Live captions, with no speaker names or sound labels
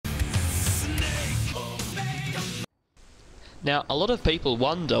Now, a lot of people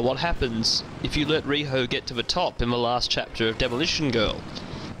wonder what happens if you let Riho get to the top in the last chapter of Demolition Girl.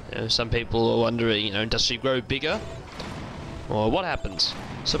 Some people are wondering, does she grow bigger? Or what happens?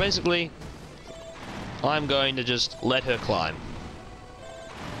 So basically, I'm going to just let her climb.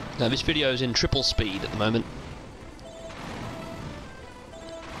 Now, this video is in triple speed at the moment.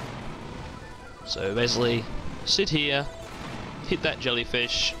 So basically, sit here, hit that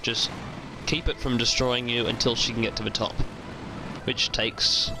jellyfish, just keep it from destroying you until she can get to the top. Which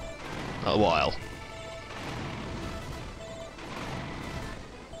takes a while.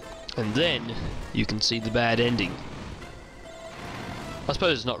 And then you can see the bad ending. I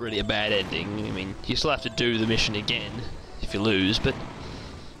suppose it's not really a bad ending. I mean, you still have to do the mission again if you lose, but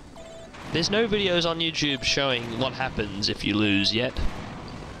there's no videos on YouTube showing what happens if you lose yet.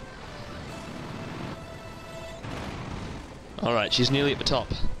 Alright, she's nearly at the top.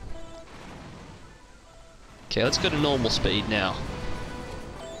 Okay, let's go to normal speed now.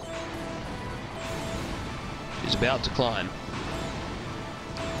 She's about to climb.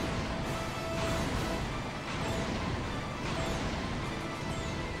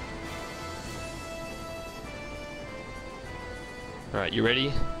 Alright, you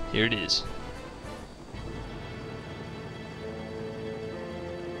ready? Here it is.